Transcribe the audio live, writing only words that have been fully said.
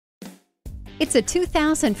It's a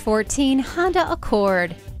 2014 Honda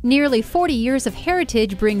Accord. Nearly 40 years of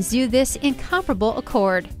heritage brings you this incomparable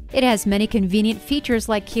Accord. It has many convenient features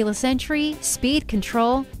like keyless entry, speed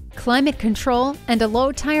control, climate control, and a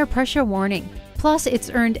low tire pressure warning. Plus,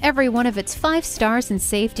 it's earned every one of its 5 stars in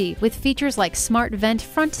safety with features like smart vent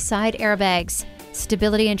front-side airbags,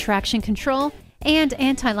 stability and traction control, and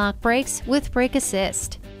anti-lock brakes with brake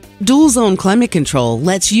assist. Dual zone climate control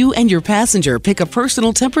lets you and your passenger pick a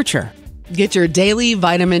personal temperature. Get your daily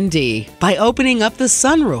vitamin D by opening up the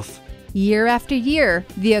sunroof. Year after year,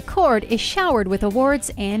 the Accord is showered with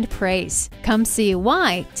awards and praise. Come see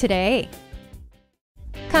why today.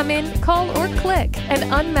 Come in, call, or click. An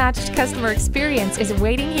unmatched customer experience is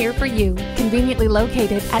waiting here for you. Conveniently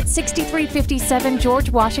located at 6357 George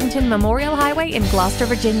Washington Memorial Highway in Gloucester,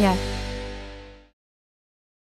 Virginia.